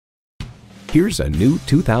Here's a new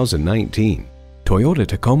 2019 Toyota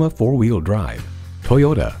Tacoma 4-wheel drive.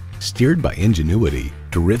 Toyota, steered by ingenuity,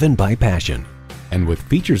 driven by passion. And with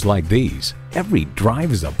features like these, every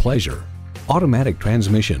drive is a pleasure. Automatic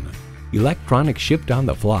transmission, electronic shift on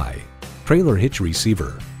the fly, trailer hitch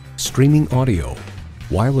receiver, streaming audio,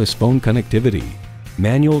 wireless phone connectivity,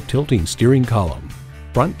 manual tilting steering column,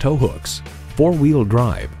 front tow hooks, 4-wheel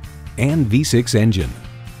drive, and V6 engine.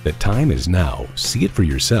 The time is now. See it for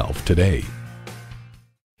yourself today.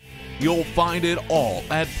 You'll find it all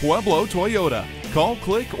at Pueblo Toyota. Call,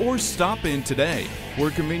 click, or stop in today. We're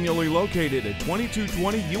conveniently located at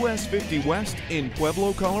 2220 US 50 West in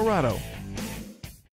Pueblo, Colorado.